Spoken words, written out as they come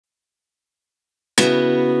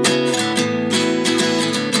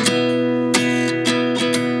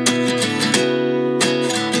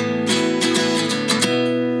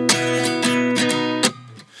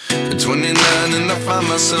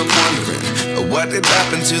what did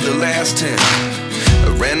happen to the last 10? I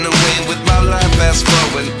ran away with my life, fast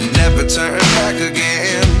forward, never turn back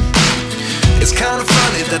again. It's kind of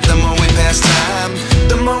funny that the more we pass time,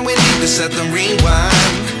 the more we need to set the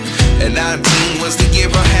rewind. And 19 was the year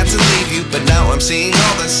I had to leave you, but now I'm seeing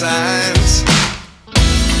all the signs.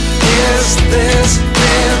 Is this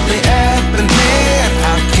really happening?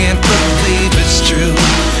 I can't believe it's true.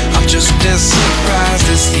 I'm just as surprised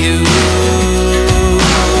as you.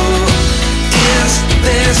 Is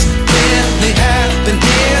this really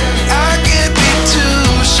happening? I can't be too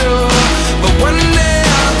sure, but one day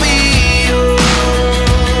I'll be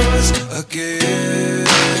yours again.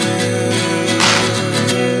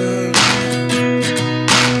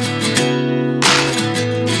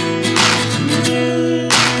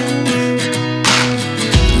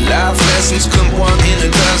 Life lessons come one in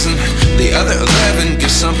a dozen, the other 11 get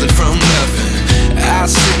something from nothing. I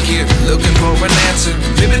sit here looking for an answer.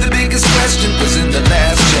 Maybe the biggest question was in the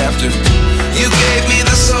last chapter. You gave me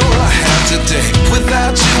the soul I have today.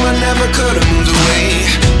 Without you I never could have moved away,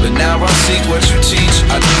 but now I see what you teach.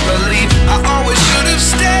 I do believe I always should have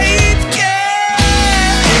stayed.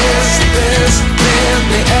 Yeah. Is this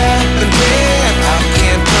really happening? I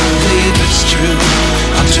can't believe it's true.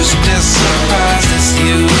 I'm just as surprised as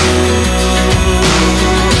you.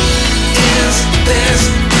 Is this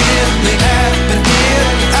really happening?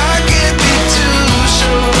 I can't be too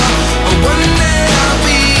sure, but one day I'll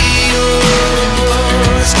be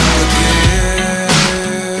yours again.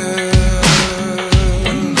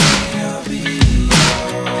 One day I'll be yours.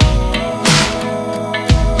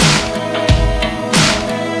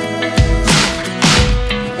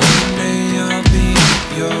 One day I'll be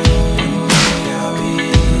yours. I'll be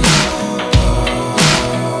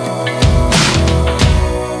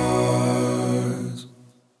yours.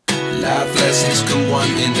 Life lessons come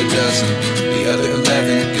one in a dozen, the other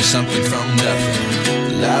 11 get something from nothing.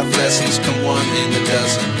 Life lessons come one in a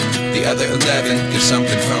dozen, the other 11 get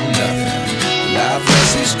something from nothing. Life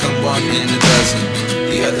lessons come one in a dozen,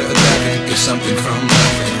 the other 11 get something from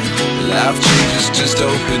nothing. Life changes just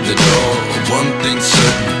open the door. One thing's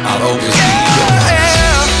certain, I'll always be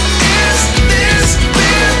yours. Is this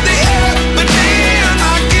really happening?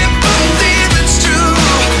 I can't believe it's true.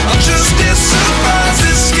 I'm just as surprised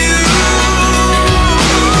as you.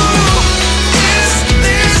 Is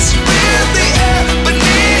this really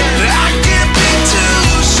happening? I can't be too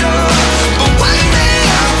sure, but one day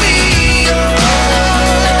I'll be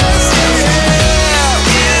yours. Yeah.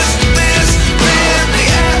 Is this really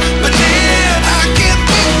happening? I can't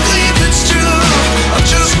believe it's true.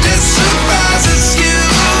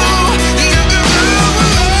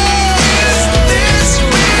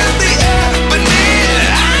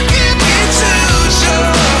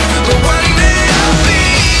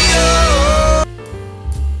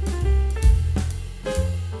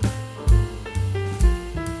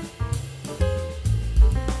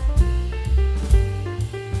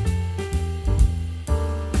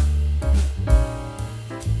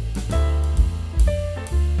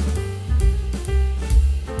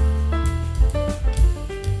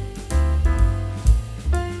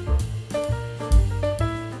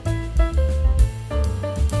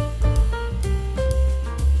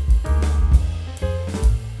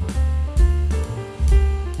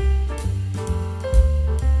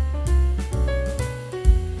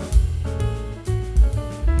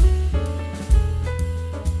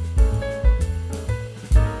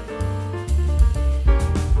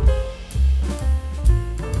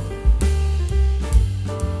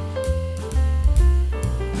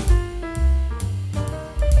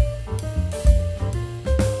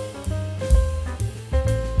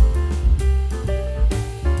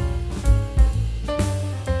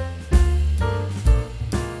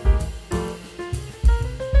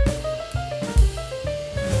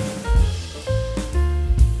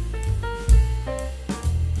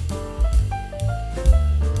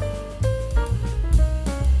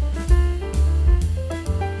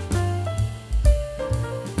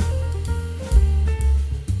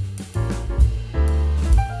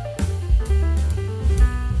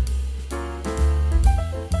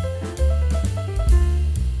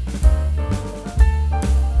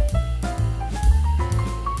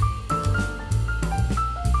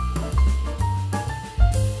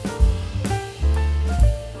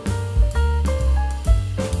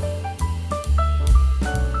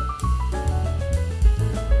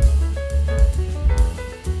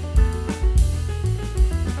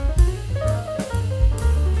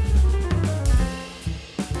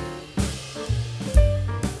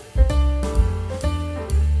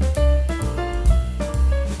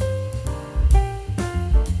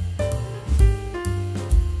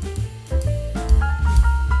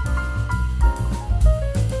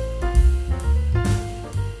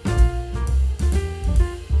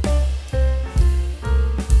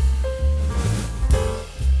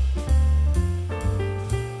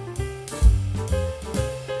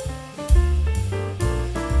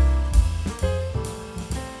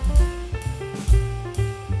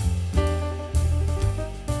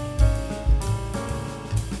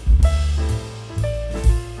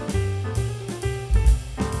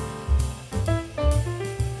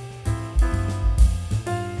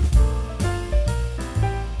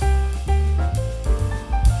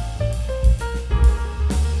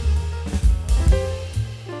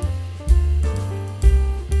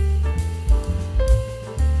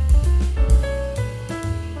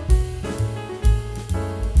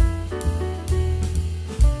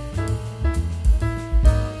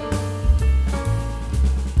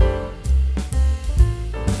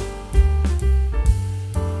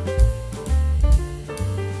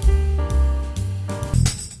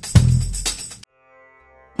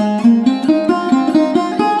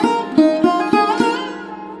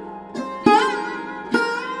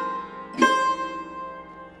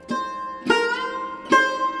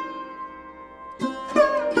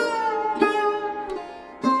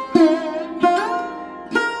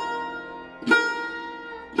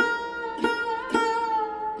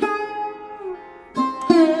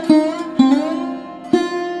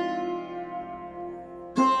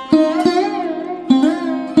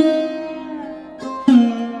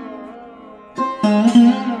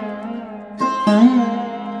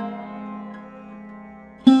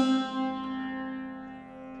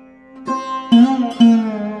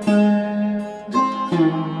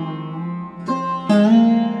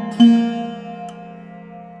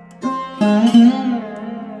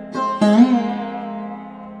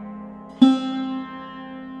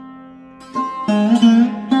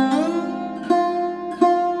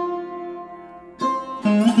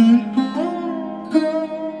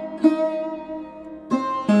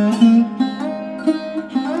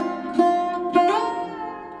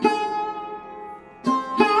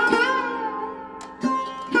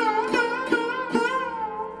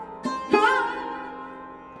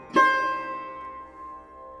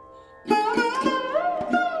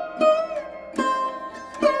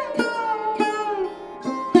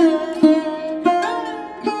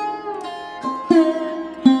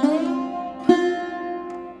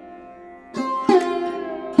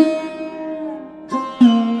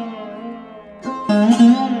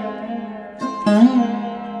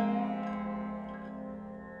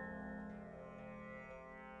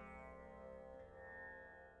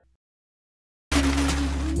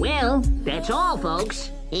 Well, That's all,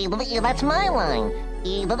 folks. that's my line.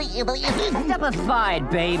 Step aside,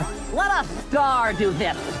 babe. Let a star do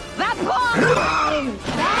this. That's all!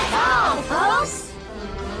 That's all, folks!